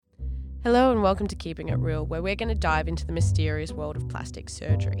Hello and welcome to Keeping It Real, where we're going to dive into the mysterious world of plastic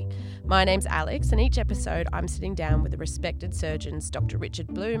surgery. My name's Alex, and each episode I'm sitting down with the respected surgeons Dr. Richard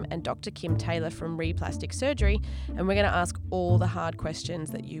Bloom and Dr. Kim Taylor from Replastic Surgery, and we're going to ask all the hard questions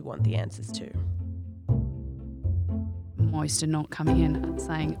that you want the answers to. Most are not coming in and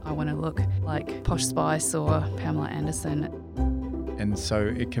saying, I want to look like Posh Spice or Pamela Anderson. And so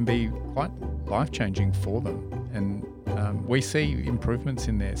it can be quite life-changing for them. And we see improvements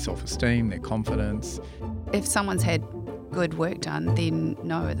in their self-esteem, their confidence. If someone's had good work done, then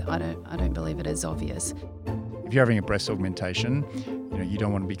no, I don't believe it is obvious. If you're having a breast augmentation, you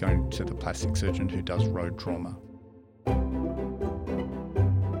don't want to be going to the plastic surgeon who does road trauma.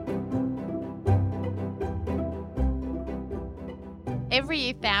 Every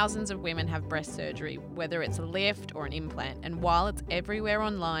year, thousands of women have breast surgery, whether it's a lift or an implant, and while it's everywhere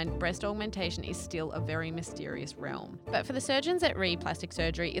online, breast augmentation is still a very mysterious realm. But for the surgeons at Replastic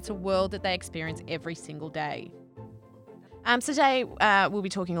Surgery, it's a world that they experience every single day. So today, we'll be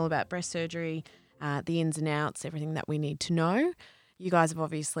talking all about breast surgery, the ins and outs, everything that we need to know. You guys have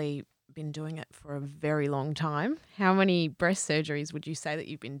obviously been doing it for a very long time. How many breast surgeries would you say that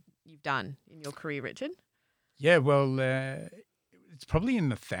you've done in your career, Richard? Yeah, well, it's probably in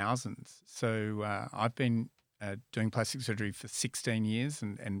the thousands. So I've been doing plastic surgery for 16 years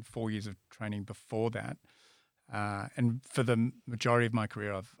and 4 years of training before that. And for the majority of my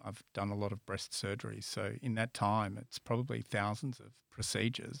career, I've done a lot of breast surgery. So in that time, it's probably thousands of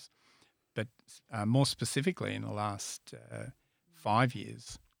procedures. But more specifically, in the last 5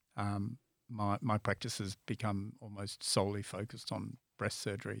 years, my practice has become almost solely focused on breast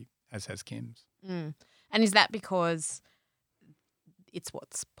surgery, as has Kim's. Mm. And is that because it's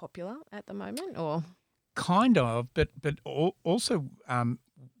what's popular at the moment, or? Kind of, but also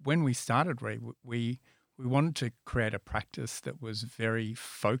when we started, we wanted to create a practice that was very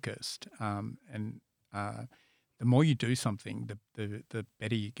focused, and the more you do something, the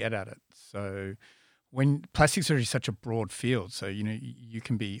better you get at it. So when plastic surgery is such a broad field, so you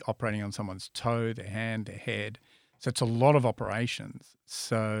can be operating on someone's toe, their hand, their head, so it's a lot of operations.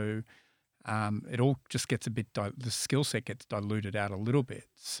 So it all just gets the skill set gets diluted out a little bit.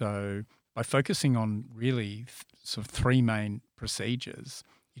 So by focusing on really sort of three main procedures,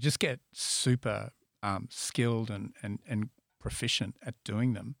 you just get super skilled and proficient at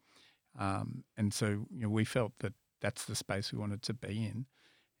doing them. And so we felt that that's the space we wanted to be in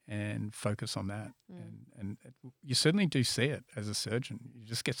and focus on that. And you certainly do see it as a surgeon. You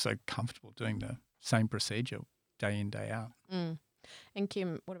just get so comfortable doing the same procedure day in, day out. Mm. And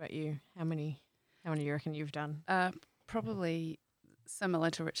Kim, what about you? How many do you reckon you've done? Probably similar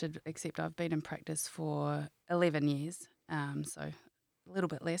to Richard, except I've been in practice for 11 years, so a little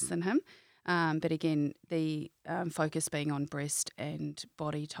bit less than him. But again, the focus being on breast and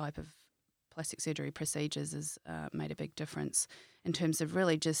body type of plastic surgery procedures has made a big difference in terms of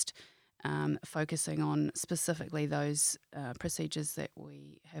really just focusing on specifically those procedures that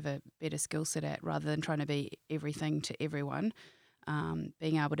we have a better skill set at, rather than trying to be everything to everyone.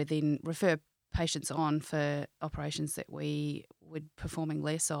 Being able to then refer patients on for operations that we would performing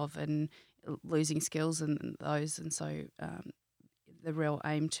less of and losing skills in those. And so the real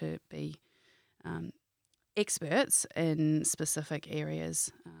aim to be experts in specific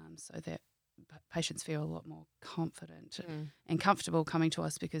areas so that patients feel a lot more confident and comfortable coming to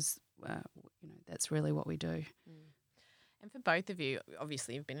us, because that's really what we do. And for both of you,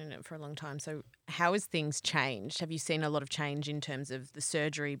 obviously you've been in it for a long time, so how has things changed? Have you seen a lot of change in terms of the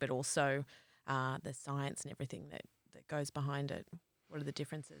surgery, but also the science and everything that goes behind it? What are the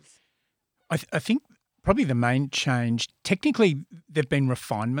differences? I think probably the main change, technically there have been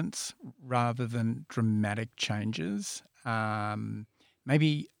refinements rather than dramatic changes.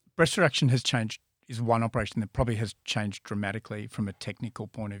 Maybe breast reduction has changed, is one operation that probably has changed dramatically from a technical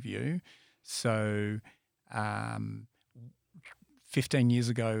point of view. So 15 years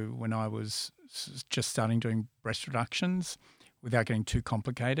ago, when I was just starting doing breast reductions, without getting too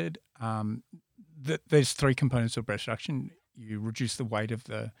complicated, there's three components of breast reduction. You reduce the weight of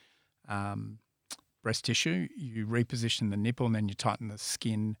the breast tissue, you reposition the nipple, and then you tighten the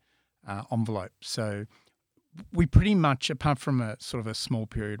skin envelope. So we pretty much, apart from a sort of a small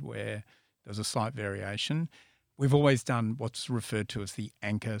period where there's a slight variation, we've always done what's referred to as the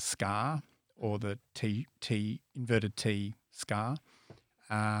anchor scar, or the inverted T scar.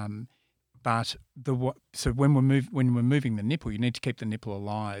 But so when we're moving the nipple, you need to keep the nipple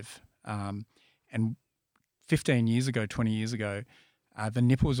alive. And 15 years ago, 20 years ago, the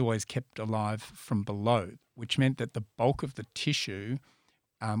nipple was always kept alive from below, which meant that the bulk of the tissue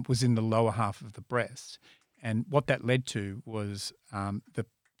was in the lower half of the breast. And what that led to was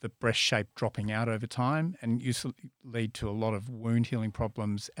the the breast shape dropping out over time, and used to lead to a lot of wound healing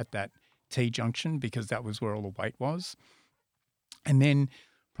problems at that T-junction because that was where all the weight was. And then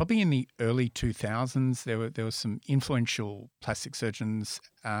probably in the early 2000s, there were some influential plastic surgeons,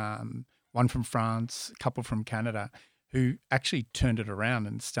 one from France, a couple from Canada, who actually turned it around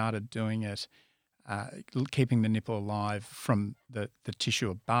and started doing it, keeping the nipple alive from the tissue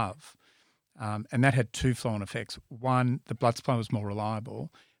above. And that had two flow-on effects. One, the blood supply was more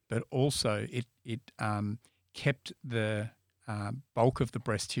reliable, but also it kept the bulk of the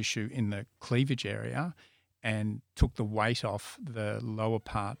breast tissue in the cleavage area and took the weight off the lower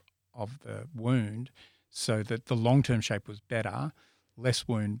part of the wound so that the long-term shape was better, less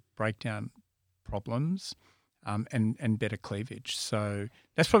wound breakdown problems, and better cleavage. So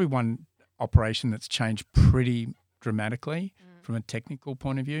that's probably one operation that's changed pretty dramatically from a technical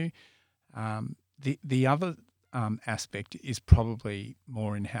point of view. The other aspect is probably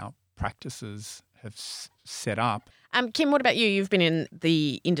more in how practices have set up. Kim, what about you? You've been in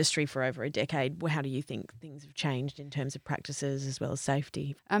the industry for over a decade. How do you think things have changed in terms of practices as well as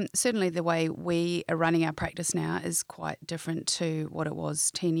safety? Certainly the way we are running our practice now is quite different to what it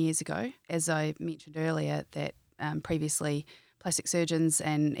was 10 years ago. As I mentioned earlier, that previously plastic surgeons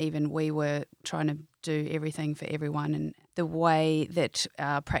and even we were trying to do everything for everyone, and the way that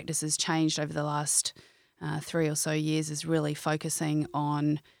our practice has changed over the last 3 or so years is really focusing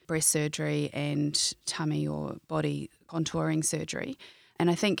on breast surgery and tummy or body contouring surgery. And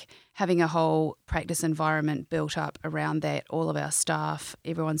I think having a whole practice environment built up around that, all of our staff,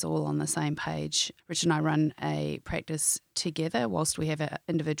 everyone's all on the same page. Rich and I run a practice together. Whilst we have our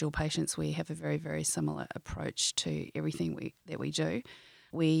individual patients, we have a very, very similar approach to everything that we do.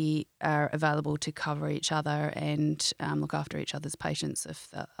 We are available to cover each other and look after each other's patients if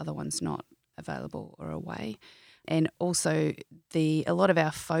the other one's not available or away. And also a lot of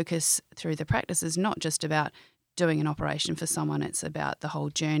our focus through the practice is not just about doing an operation for someone, it's about the whole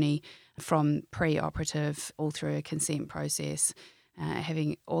journey from pre-operative all through a consent process,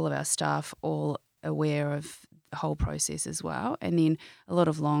 having all of our staff all aware of the whole process as well. And then a lot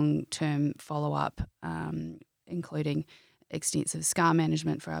of long-term follow-up, including extensive scar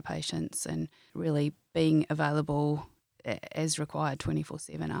management for our patients and really being available as required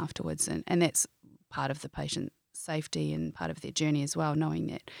 24/7 afterwards. And that's part of the patient safety and part of their journey as well, knowing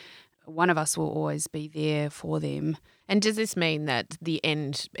that one of us will always be there for them. And does this mean that the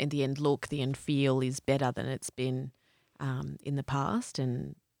end look, the end feel is better than it's been in the past?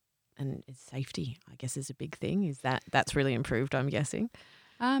 And safety, I guess, is a big thing. That's really improved, I'm guessing?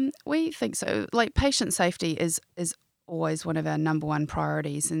 We think so. Like, patient safety is always one of our number one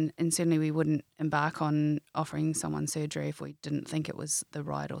priorities, and certainly we wouldn't embark on offering someone surgery if we didn't think it was the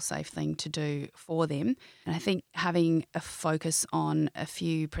right or safe thing to do for them. And I think having a focus on a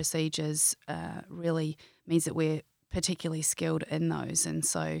few procedures really means that we're particularly skilled in those, and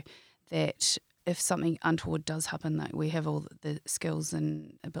so that if something untoward does happen, that we have all the skills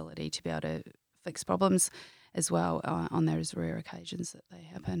and ability to be able to fix problems as well on those rare occasions that they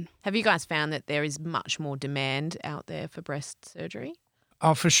happen. Have you guys found that there is much more demand out there for breast surgery?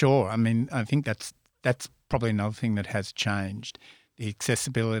 Oh, for sure. I mean, I think that's probably another thing that has changed, the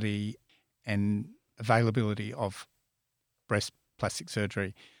accessibility and availability of breast plastic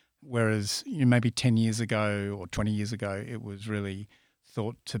surgery. Whereas maybe 10 years ago or 20 years ago, it was really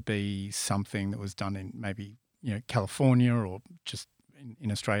thought to be something that was done in maybe California or just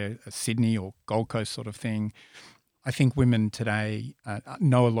in Australia, Sydney or Gold Coast sort of thing. I think women today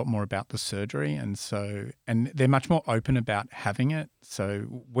know a lot more about the surgery, and they're much more open about having it.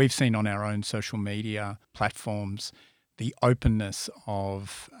 So we've seen on our own social media platforms the openness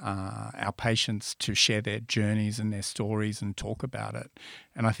of our patients to share their journeys and their stories and talk about it.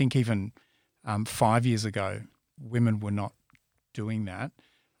 And I think even 5 years ago, women were not doing that.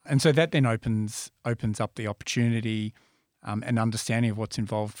 And so that then opens up the opportunity and understanding of what's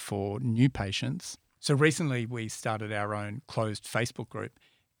involved for new patients. So recently we started our own closed Facebook group,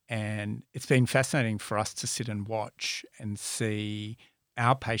 and it's been fascinating for us to sit and watch and see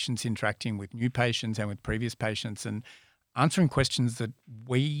our patients interacting with new patients and with previous patients and answering questions that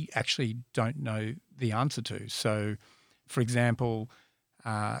we actually don't know the answer to. So, for example,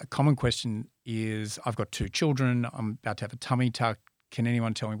 a common question is, I've got 2 children, I'm about to have a tummy tuck. Can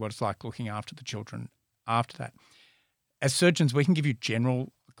anyone tell me what it's like looking after the children after that? As surgeons, we can give you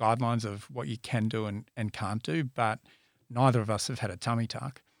general guidelines of what you can do and can't do, but neither of us have had a tummy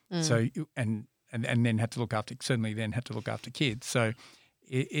tuck. So and then had to look after kids. So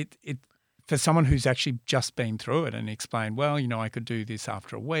it for someone who's actually just been through it and explained, well, I could do this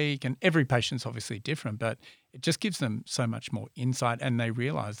after a week, and every patient's obviously different, but it just gives them so much more insight, and they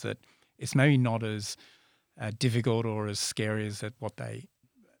realise that it's maybe not as difficult or as scary as what they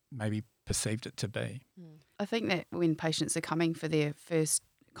maybe perceived it to be. I think that when patients are coming for their first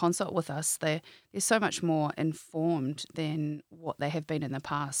consult with us, they're so much more informed than what they have been in the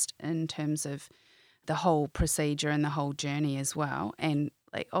past in terms of the whole procedure and the whole journey as well. And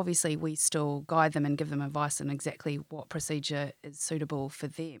obviously we still guide them and give them advice on exactly what procedure is suitable for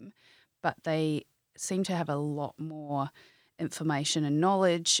them, but they seem to have a lot more information and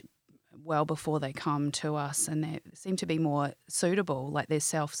knowledge well before they come to us, and they seem to be more suitable, like they're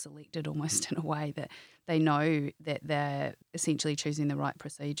self-selected almost in a way, that they know that they're essentially choosing the right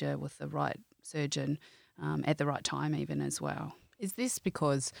procedure with the right surgeon at the right time even as well. Is this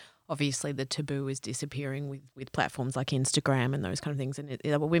because obviously the taboo is disappearing with platforms like Instagram and those kind of things, and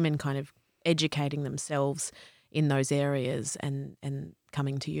are women kind of educating themselves in those areas and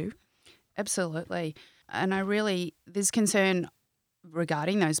coming to you? Absolutely. And there's concern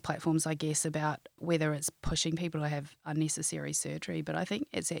regarding those platforms, I guess, about whether it's pushing people to have unnecessary surgery, but I think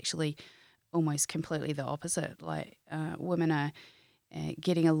it's actually almost completely the opposite. Women are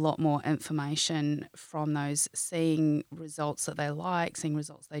getting a lot more information from those, seeing results that they like, seeing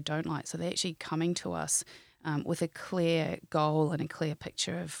results they don't like. So they're actually coming to us with a clear goal and a clear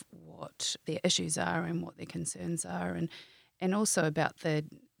picture of what their issues are and what their concerns are, and also about the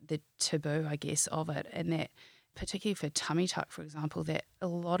taboo, I guess, of it, and that particularly for tummy tuck, for example, that a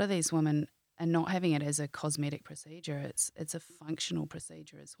lot of these women are not having it as a cosmetic procedure. It's a functional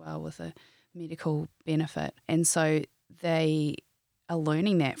procedure as well with a medical benefit. And so they are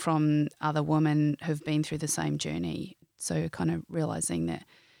learning that from other women who've been through the same journey. So kind of realising that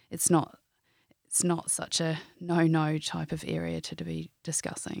it's not such a no type of area to be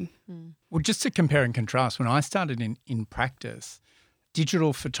discussing. Well, just to compare and contrast, when I started in practice,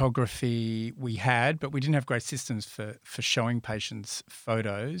 digital photography we had, but we didn't have great systems for showing patients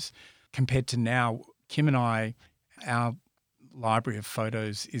photos. Compared to now, Kim and I, our library of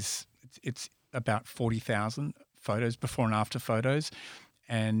photos it's about 40,000 photos, before and after photos,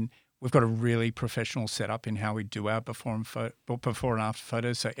 and we've got a really professional setup in how we do our before and after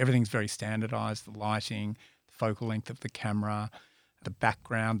photos. So everything's very standardised: the lighting, the focal length of the camera, the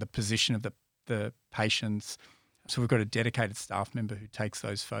background, the position of the patients. So we've got a dedicated staff member who takes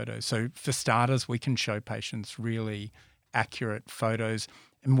those photos. So for starters, we can show patients really accurate photos.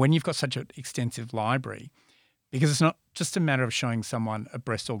 And when you've got such an extensive library, because it's not just a matter of showing someone a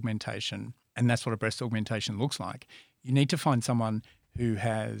breast augmentation, and that's what a breast augmentation looks like, you need to find someone who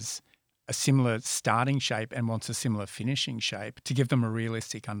has a similar starting shape and wants a similar finishing shape to give them a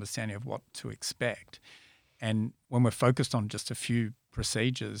realistic understanding of what to expect. And when we're focused on just a few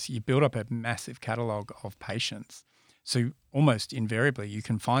procedures, you build up a massive catalogue of patients. So almost invariably, you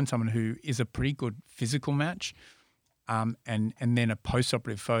can find someone who is a pretty good physical match, and then a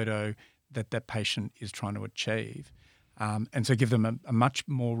post-operative photo that patient is trying to achieve. And so give them a much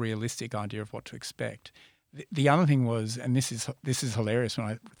more realistic idea of what to expect. The other thing was, and this is hilarious when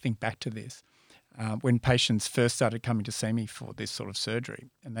I think back to this, when patients first started coming to see me for this sort of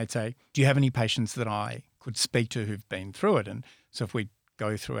surgery, and they'd say, do you have any patients that I could speak to who've been through it? And so if we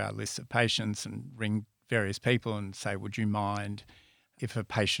go through our list of patients and ring various people and say, would you mind if a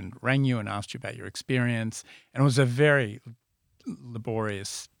patient rang you and asked you about your experience? And it was a very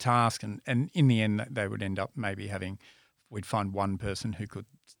laborious task, and in the end they would end up maybe we'd find one person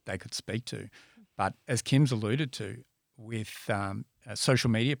they could speak to. But as Kim's alluded to, with social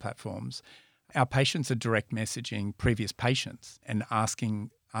media platforms, our patients are direct messaging previous patients and asking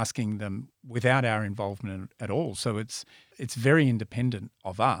them without our involvement at all. So it's very independent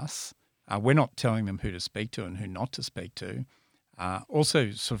of us. We're not telling them who to speak to and who not to speak to.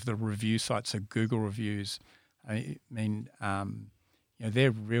 Also, sort of the review sites, so Google reviews. I mean,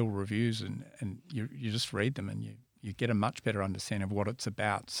 they're real reviews, and you just read them and you get a much better understanding of what it's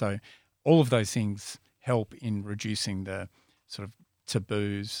about. So all of those things help in reducing the sort of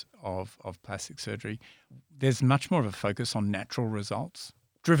taboos of plastic surgery. There's much more of a focus on natural results,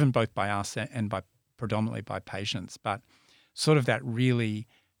 driven both by us and predominantly by patients, but sort of that really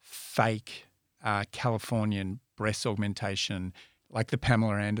fake Californian breast augmentation, like the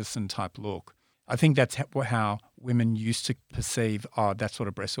Pamela Anderson type look. I think that's how women used to perceive, that's what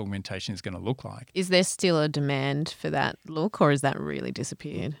a breast augmentation is going to look like. Is there still a demand for that look, or has that really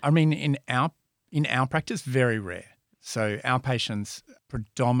disappeared? I mean, in our practice, very rare. So our patients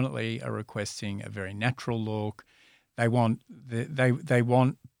predominantly are requesting a very natural look. They want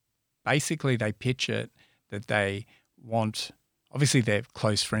basically they pitch it that they want, obviously their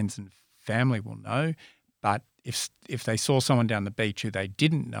close friends and family will know, but if they saw someone down the beach who they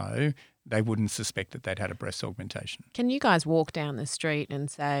didn't know, they wouldn't suspect that they'd had a breast augmentation. Can you guys walk down the street and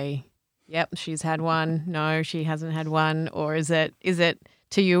say, yep, she's had one, no, she hasn't had one? Or is it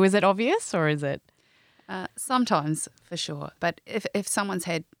to you, is it obvious, or is it? Sometimes, for sure. But if someone's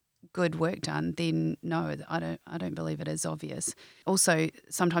had good work done, then no, I don't believe it is obvious. Also,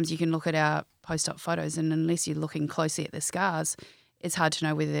 sometimes you can look at our post-op photos, and unless you're looking closely at the scars, it's hard to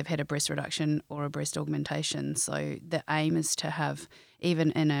know whether they've had a breast reduction or a breast augmentation. So the aim is to have,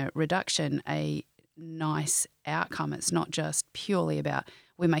 even in a reduction, a nice outcome. It's not just purely about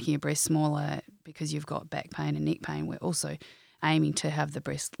we're making your breast smaller because you've got back pain and neck pain. We're also aiming to have the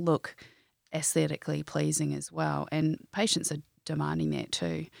breast look aesthetically pleasing as well. And patients are demanding that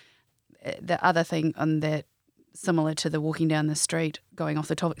too. The other thing on that, similar to the walking down the street, going off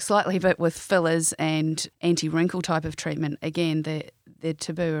the topic slightly, but with fillers and anti-wrinkle type of treatment, again, the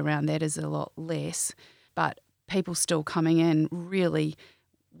taboo around that is a lot less, but people still coming in really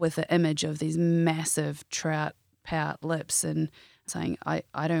with the image of these massive trout pout lips and saying,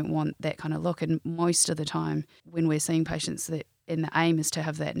 I don't want that kind of look. And most of the time when we're seeing patients, and the aim is to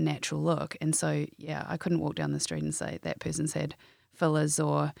have that natural look. And so, yeah, I couldn't walk down the street and say that person's had fillers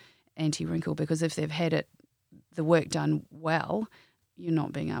or anti-wrinkle, because if they've had the work done well, you're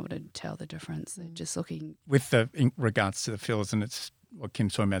not being able to tell the difference. They're just looking. In regards to the fillers, and it's what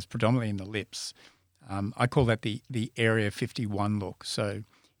Kim's talking about, is predominantly in the lips. I call that the Area 51 look. So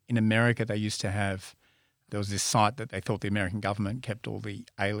in America, they used to have, there was this site that they thought the American government kept all the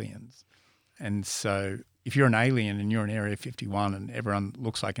aliens. And so if you're an alien and you're in Area 51 and everyone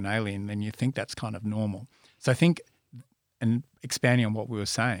looks like an alien, then you think that's kind of normal. So I think, and expanding on what we were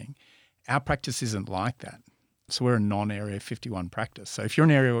saying, our practice isn't like that. So we're a non-Area 51 practice. So if you're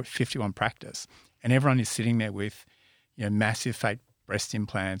an Area 51 practice and everyone is sitting there with, massive fake breast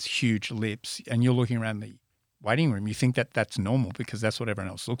implants, huge lips, and you're looking around the waiting room, you think that that's normal because that's what everyone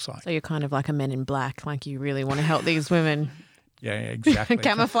else looks like. So you're kind of like a Men in Black, like you really want to help these women. Yeah, exactly.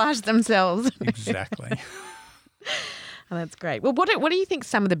 Camouflage themselves. Exactly. Oh, that's great. Well, what do you think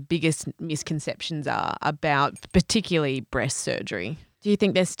some of the biggest misconceptions are about particularly breast surgery? Do you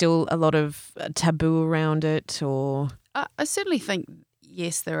think there's still a lot of taboo around it, or? I certainly think,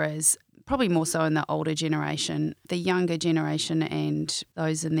 yes, there is. Probably more so in the older generation. The younger generation and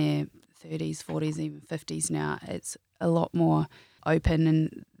those in their 30s, 40s, even 50s now, it's a lot more open,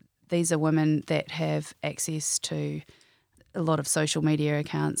 and these are women that have access to a lot of social media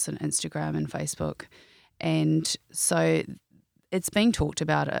accounts and Instagram and Facebook. And so it's being talked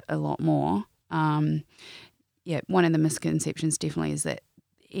about a lot more. One of the misconceptions definitely is that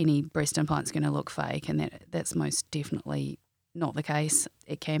any breast implant's going to look fake, and that's most definitely not the case.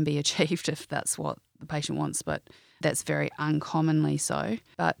 It can be achieved if that's what the patient wants, but that's very uncommonly so.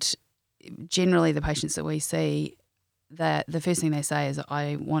 But generally the patients that we see, that the first thing they say is,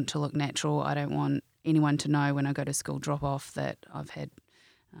 I want to look natural. I don't want anyone to know when I go to school drop off that I've had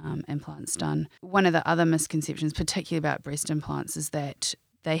implants done. One of the other misconceptions, particularly about breast implants, is that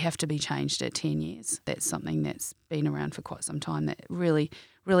they have to be changed at 10 years. That's something that's been around for quite some time. That really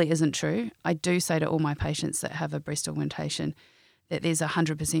isn't true. I do say to all my patients that have a breast augmentation that there's a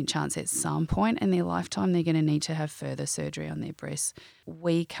 100% chance at some point in their lifetime they're going to need to have further surgery on their breasts.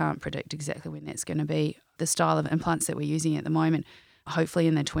 We can't predict exactly when that's going to be. The style of implants that we're using at the moment, hopefully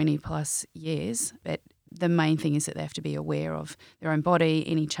in the 20 plus years, but the main thing is that they have to be aware of their own body,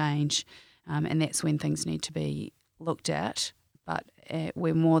 any change, and that's when things need to be looked at. But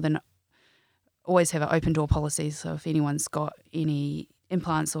we're more than always have an open door policy, so if anyone's got any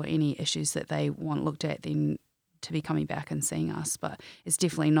implants or any issues that they want looked at, then to be coming back and seeing us. But it's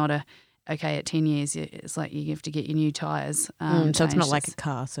definitely not okay, at 10 years, it's like you have to get your new tyres. So it's not like a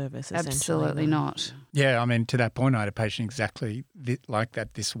car service, essentially. Absolutely not. Yeah, I mean, to that point, I had a patient exactly like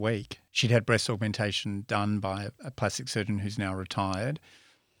that this week. She'd had breast augmentation done by a plastic surgeon who's now retired.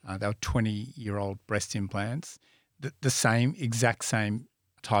 They were 20-year-old breast implants. The exact same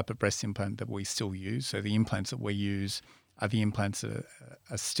type of breast implant that we still use. So the implants that we use are the implants that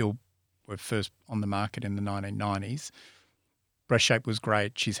were first on the market in the 1990s. Breast shape was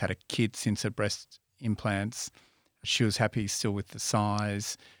great. She's had a kid since her breast implants. She was happy still with the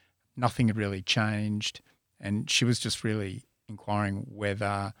size. Nothing had really changed. And she was just really inquiring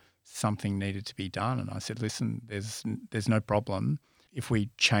whether something needed to be done. And I said, listen, there's no problem. If we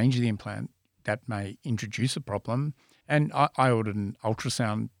change the implant, that may introduce a problem. And I ordered an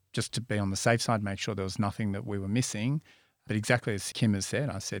ultrasound just to be on the safe side, make sure there was nothing that we were missing. But exactly as Kim has said,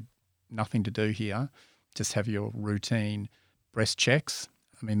 I said, nothing to do here. Just have your routine breast checks.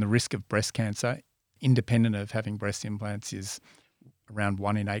 I mean, the risk of breast cancer, independent of having breast implants, is around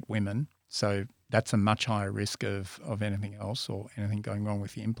 1 in 8 women. So that's a much higher risk of anything else or anything going wrong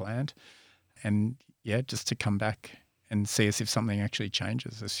with the implant. and just to come back and see us if something actually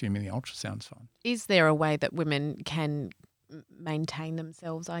changes, assuming the ultrasound's fine. Is there a way that women can maintain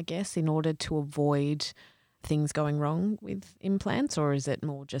themselves, I guess, in order to avoid things going wrong with implants, or is it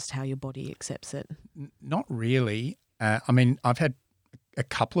more just how your body accepts it? Not really. I've had a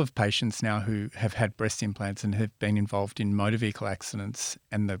couple of patients now who have had breast implants and have been involved in motor vehicle accidents,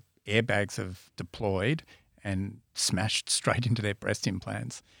 and the airbags have deployed and smashed straight into their breast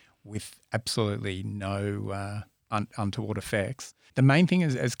implants with absolutely no untoward effects. The main thing,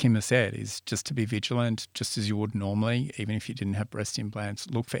 as Kim has said, is just to be vigilant, just as you would normally, even if you didn't have breast implants.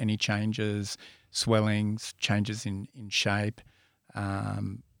 Look for any changes, swellings, changes in shape,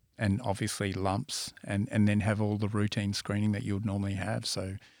 and obviously lumps, and then have all the routine screening that you would normally have.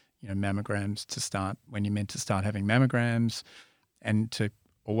 So, mammograms to start when you're meant to start having mammograms, and to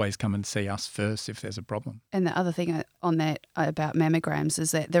always come and see us first if there's a problem. And the other thing on that about mammograms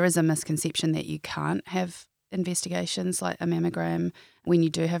is that there is a misconception that you can't have investigations like a mammogram when you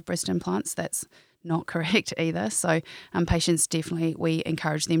do have breast implants. That's not correct either. So patients definitely, we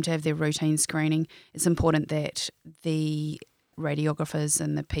encourage them to have their routine screening. It's important that the radiographers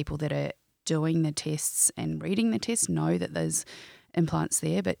and the people that are doing the tests and reading the tests know that there's implants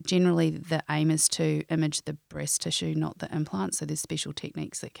there, but generally the aim is to image the breast tissue, not the implant. So there's special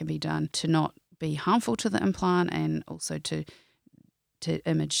techniques that can be done to not be harmful to the implant, and also to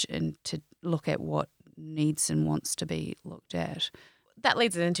image and to look at what needs and wants to be looked at. That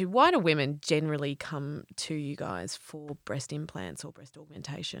leads us into, why do women generally come to you guys for breast implants or breast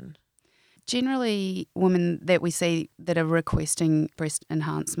augmentation? Generally, women that we see that are requesting breast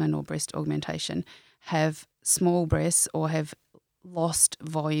enhancement or breast augmentation have small breasts or have lost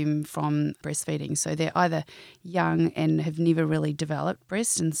volume from breastfeeding. So they're either young and have never really developed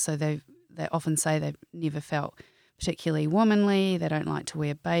breasts, and so they often say they've never felt particularly womanly. They don't like to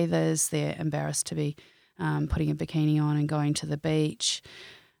wear bathers. They're embarrassed to be putting a bikini on and going to the beach.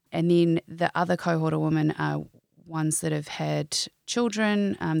 And then the other cohort of women are ones that have had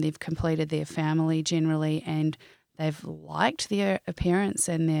children. They've completed their family generally, and they've liked their appearance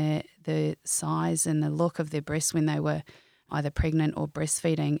and the size and the look of their breasts when they were either pregnant or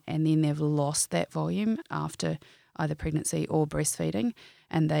breastfeeding, and then they've lost that volume after either pregnancy or breastfeeding,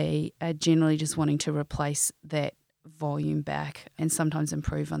 and they are generally just wanting to replace that volume back and sometimes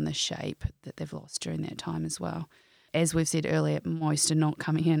improve on the shape that they've lost during that time as well. As we've said earlier, most are not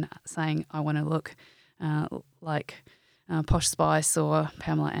coming in saying, I want to look like Posh Spice or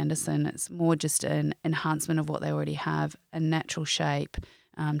Pamela Anderson. It's more just an enhancement of what they already have, a natural shape,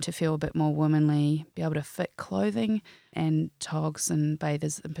 to feel a bit more womanly, be able to fit clothing and togs and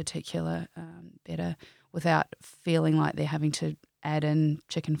bathers in particular better without feeling like they're having to add in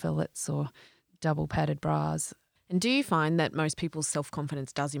chicken fillets or double padded bras. And do you find that most people's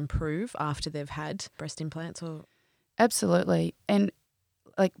self-confidence does improve after they've had breast implants? Or Absolutely. And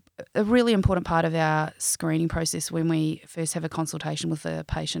like a really important part of our screening process when we first have a consultation with a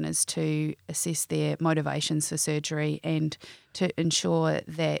patient is to assess their motivations for surgery and to ensure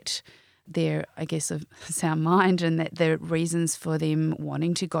that they're, I guess, of sound mind, and that the reasons for them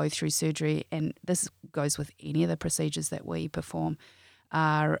wanting to go through surgery, and this goes with any of the procedures that we perform,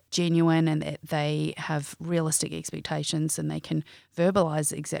 are genuine, and that they have realistic expectations and they can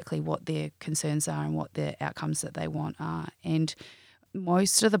verbalise exactly what their concerns are and what the outcomes that they want are. And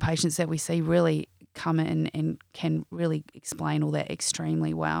most of the patients that we see really come in and can really explain all that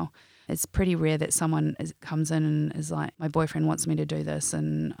extremely well. It's pretty rare that someone comes in and is like, my boyfriend wants me to do this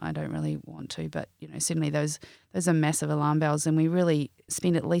and I don't really want to. But, certainly those are massive alarm bells, and we really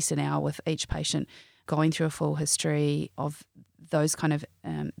spend at least an hour with each patient going through a full history of those kind of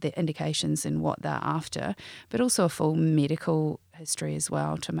the indications and what they're after, but also a full medical history as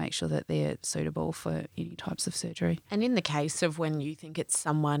well to make sure that they're suitable for any types of surgery. And in the case of when you think it's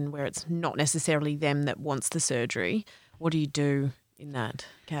someone where it's not necessarily them that wants the surgery, what do you do in that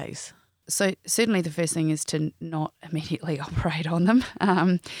case? So certainly the first thing is to not immediately operate on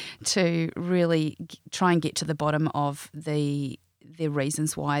them, to really try and get to the bottom of their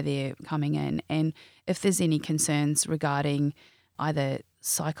reasons why they're coming in. And if there's any concerns regarding either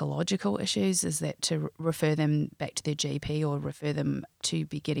psychological issues, is that to refer them back to their GP or refer them to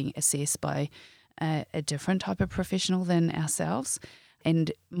be getting assessed by a different type of professional than ourselves.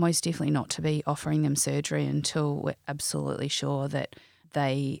 And most definitely not to be offering them surgery until we're absolutely sure that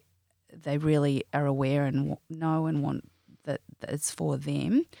they really are aware and know and want that it's for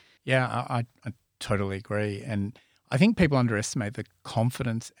them. Yeah, I totally agree. And I think people underestimate the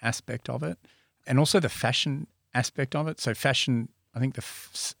confidence aspect of it and also the fashion aspect of it. So fashion, I think the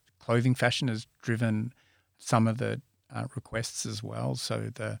clothing fashion has driven some of the requests as well. So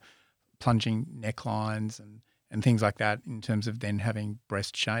the plunging necklines and things like that in terms of then having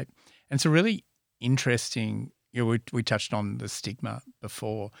breast shape. And it's a really interesting, we touched on the stigma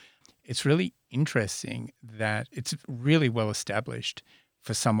before. It's really interesting that it's really well established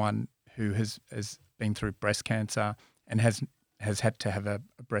for someone who has been through breast cancer and has had to have a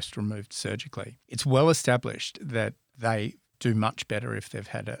breast removed surgically. It's well established that they do much better if they've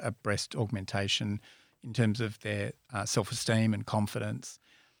had a breast augmentation in terms of their self-esteem and confidence.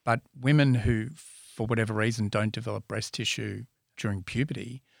 But women who, for whatever reason, don't develop breast tissue during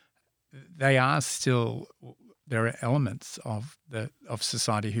puberty, there are elements of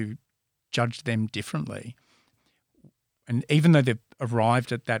society who judge them differently. And even though they've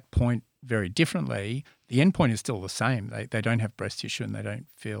arrived at that point very differently, the end point is still the same. They don't have breast tissue and they don't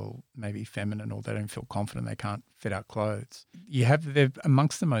feel maybe feminine, or they don't feel confident, they can't fit out clothes. They're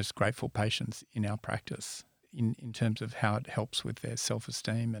amongst the most grateful patients in our practice in terms of how it helps with their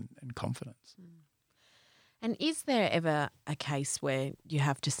self-esteem and confidence. And is there ever a case where you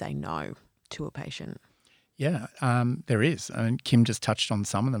have to say no to a patient? Yeah, there is. I mean, Kim just touched on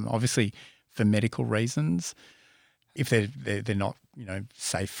some of them. Obviously, for medical reasons, if they're not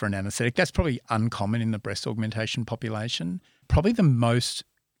safe for an anaesthetic, that's probably uncommon in the breast augmentation population. Probably the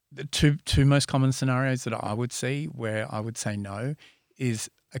two most common scenarios that I would see where I would say no is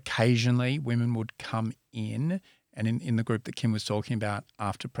occasionally women would come in, and in the group that Kim was talking about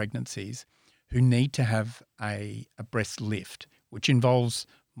after pregnancies, who need to have a breast lift, which involves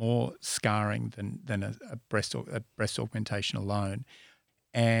more scarring than a breast augmentation alone.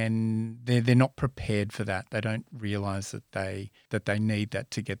 And they're not prepared for that. They don't realise that they need that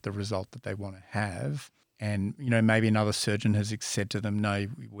to get the result that they want to have. And maybe another surgeon has said to them, no,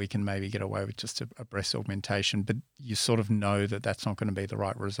 we can maybe get away with just a breast augmentation, but you sort of know that that's not going to be the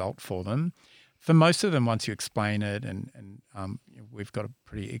right result for them. For most of them, once you explain it, and we've got a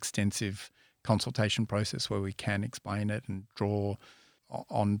pretty extensive consultation process where we can explain it and draw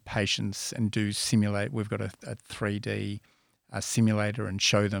on patients and do simulate. We've got a 3D simulator and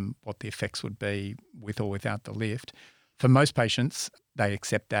show them what the effects would be with or without the lift. For most patients, they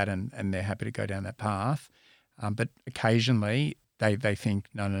accept that and they're happy to go down that path. But occasionally they think,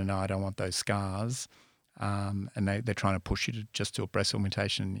 no, I don't want those scars. And they're trying to push you to just do a breast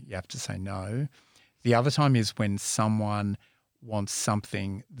augmentation. You have to say no. The other time is when someone wants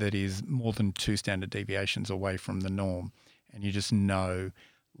something that is more than 2 standard deviations away from the norm, and you just know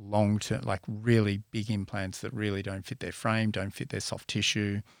long-term, like really big implants that really don't fit their frame, don't fit their soft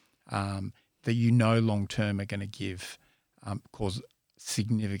tissue, that long-term are going to cause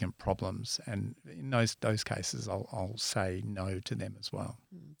significant problems. And in those cases, I'll say no to them as well.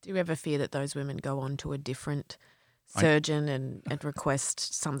 Do you ever fear that those women go on to a different surgeon and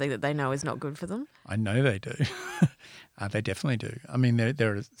request something that they know is not good for them? I know they do. They definitely do. I mean,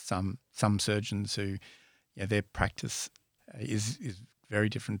 there are some surgeons who, their practice is very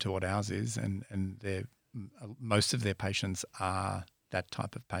different to what ours is, and most of their patients are that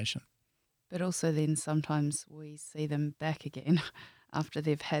type of patient. But also then sometimes we see them back again after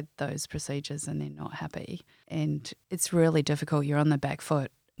they've had those procedures and they're not happy. And it's really difficult. You're on the back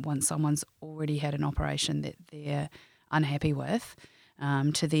foot once someone's already had an operation that they're unhappy with,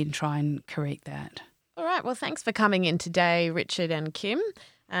 to then try and correct that. All right. Well, thanks for coming in today, Richard and Kim.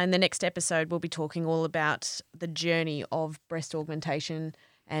 And the next episode, we'll be talking all about the journey of breast augmentation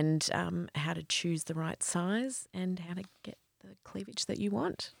and how to choose the right size and how to get the cleavage that you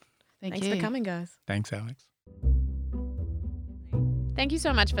want. Thanks for coming, guys. Thanks, Alex. Thank you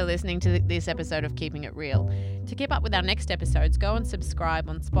so much for listening to this episode of Keeping It Real. To keep up with our next episodes, go and subscribe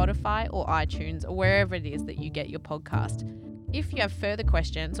on Spotify or iTunes or wherever it is that you get your podcast. If you have further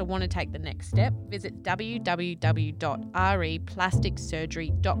questions or want to take the next step, visit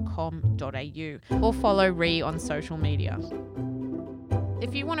www.replasticsurgery.com.au or follow Ree on social media.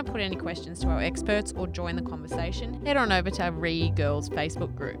 If you want to put any questions to our experts or join the conversation, head on over to our Ree Girls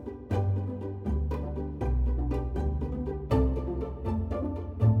Facebook group.